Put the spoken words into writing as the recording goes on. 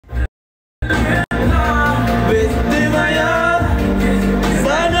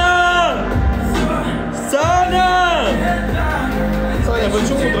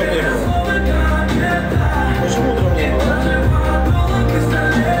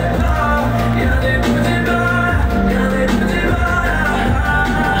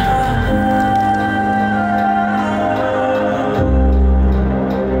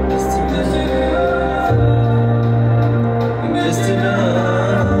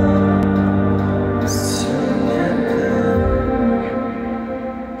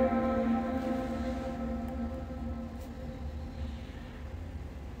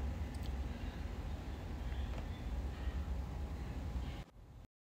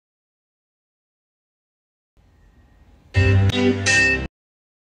Off.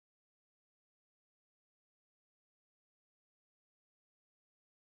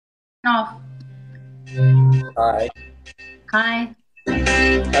 Hi. Hi.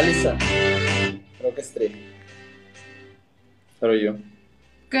 Alisa. Creo que es 3. How are you?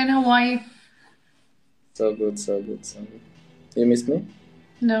 Good. How are you? So good, so good, so good. You miss me?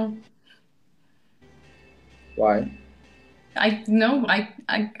 No. Why? I no. I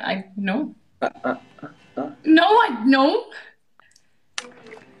no. Uh, uh, No. I no.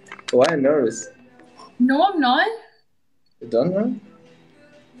 Why are you nervous? No. I'm not. You don't know?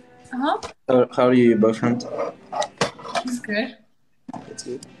 Huh? How are you, your boyfriend? It's good. It's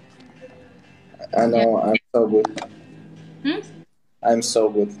good. I Yeah. know, I'm so good. Hmm? I'm so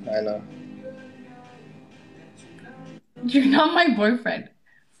good, I know. You're not my boyfriend.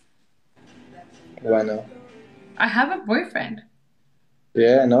 Why not? I have a boyfriend.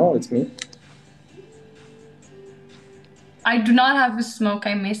 Yeah, I know, it's me. I do not have a smoke.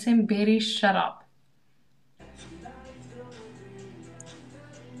 I miss him. Betty, shut up.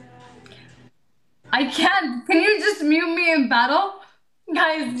 I can't. Can you just mute me in battle?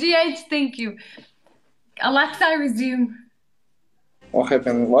 Guys, GH, thank you. Alexa, resume. What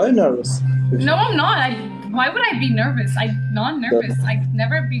happened? Why are you nervous? No, I'm not. Why would I be nervous? I'm not nervous. I've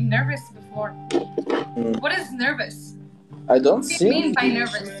never been nervous before. What is nervous? I don't What do you mean think. by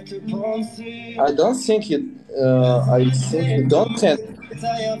nervous? I don't think you. I think you don't can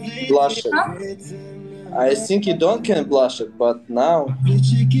blush it. Huh? I think you don't can blush it, but now.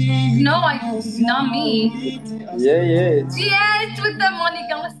 No, not me. Yeah. Yeah, it's with the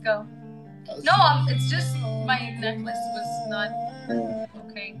Monica. Let's go. No, it's just my necklace was not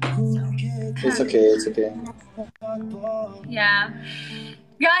okay. So. It's okay. It's okay. Yeah.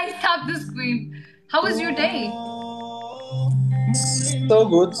 Guys, tap the screen. How was your day? So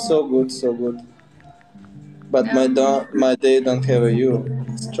good, so good, so good. But No. my day don't have a you.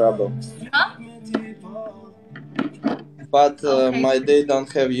 It's trouble. Huh? But Okay. my day don't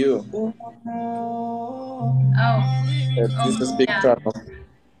have you. Oh. This is big Yeah. trouble.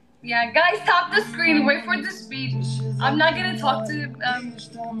 Yeah, guys, tap the screen. Wait for the speed. I'm not gonna talk to a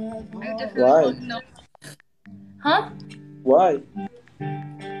different Why? one. No. Huh? Why?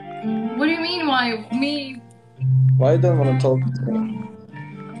 What do you mean? Why me? Why you don't want to talk to me?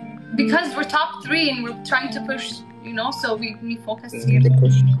 Because we're top 3 and we're trying to push. You know, so we focus here. You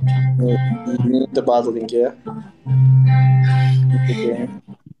need the battling, yeah? Okay.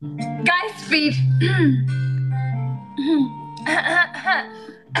 Guys, speed.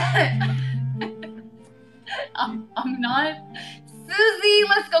 I'm not. Susie,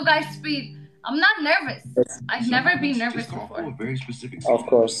 let's go, guys, speed. I'm not nervous. I've never been nervous before. Of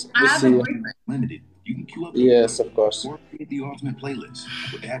course. I have a boyfriend. Limited. You can queue up Yes, of course. or create the ultimate playlist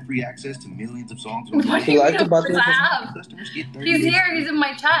with ad-free access to millions of songs. What do You you like mean the of course battle? I have? He's here, he's in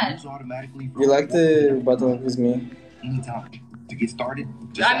my chat. You like the battle with me? Anytime. To get started,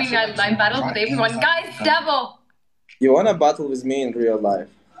 I mean, I battle with everyone. Guys, Devil! You wanna battle with me in real life?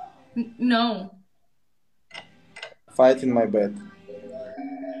 No. Fight in my bed.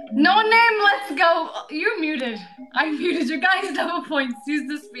 No name, let's go. You're muted. I muted you guys. Double points. Use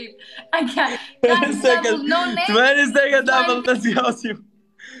the speed. I can't. Guys, double, no name. 20 second double, let's go.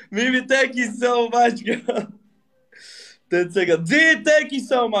 Mimi, thank you so much, girl. 10 seconds. Z, thank you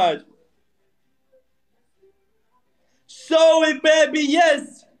so much. Show it, baby,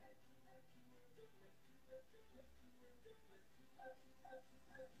 yes.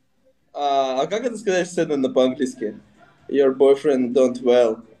 А как это сказать сцену по-английски? Your boyfriend don't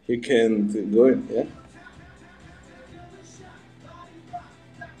well, he can't go in, yeah?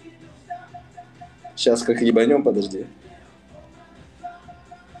 Сейчас как ебанем, подожди.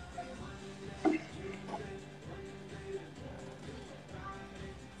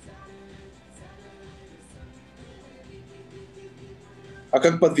 А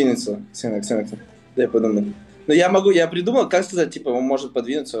как подвинуться? Ксенок, дай подумать. Ну я придумал, как сказать, типа, он может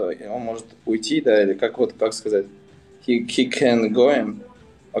подвинуться, он может уйти, да, или как сказать? He can go in.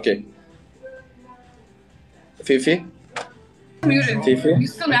 Окей. Fifi? Muted. Fifi? You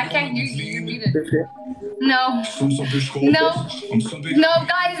still, I can't hear you. You're muted. Fifi? No. No,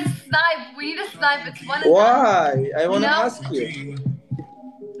 guys, snipe. We need a snipe. It's one and Why? I wanna ask you.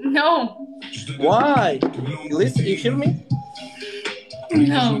 No. Why? Listen, you hear me?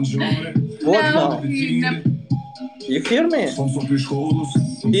 No. What No. now? You hear me?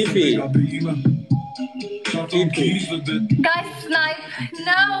 Fifi. Guys, snipe.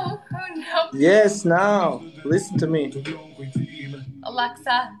 No. No. Yes, now. Listen to me.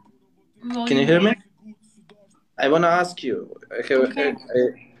 Alexa. Can you hear me? I wanna ask you. I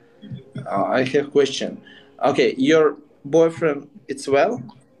have a question. Okay, boyfriend is well?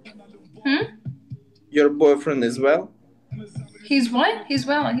 Hmm? Your boyfriend is well? He's what? He's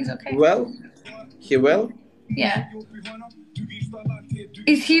well. He's okay. Well? He well? Yeah.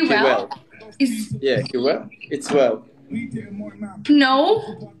 Is he He well? well. Is Yeah, he well? It's well.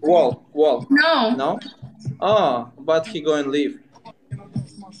 no. Well. No. No? Oh, but he going to leave.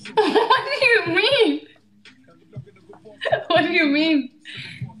 What do you mean? What do you mean?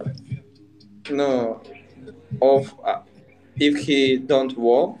 No. Of if he don't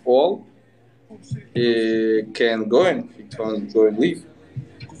wall, he can go and leave.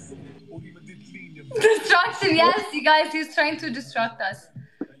 Distraction, yes, you guys, he's trying to distract us.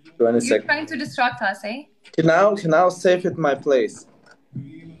 20 You're seconds. trying to distract us, eh? Can now save at my place.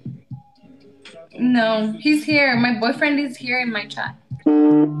 No, he's here. My boyfriend is here in my chat.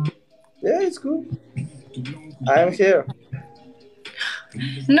 Yeah, it's good. I'm here.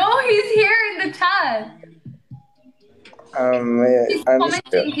 No, he's here in the chat. He's I'm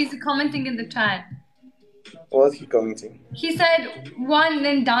commenting. He's commenting in the chat. What's he commenting? He said, one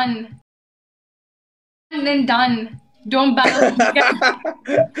and done. One and done. Don't battle.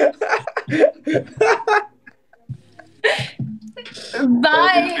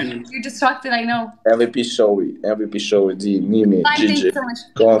 Bye. You're distracted, I know. MVP show, D, Mimi, Bye, thank you GG. so much.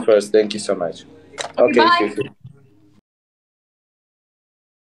 Go on first, thank you so much. Okay, bye. Fifi.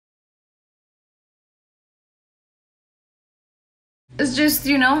 It's just,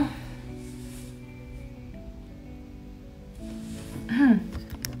 you know.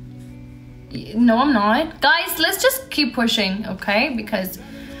 No, I'm not. Guys, let's just keep pushing, okay? Because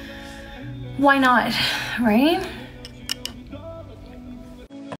why not, right?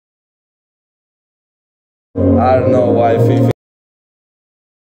 I don't know why Fifi.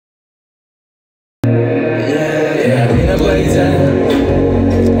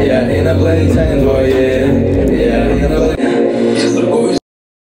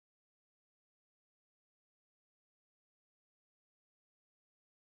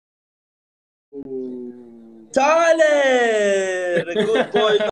 Tyler! Good boy.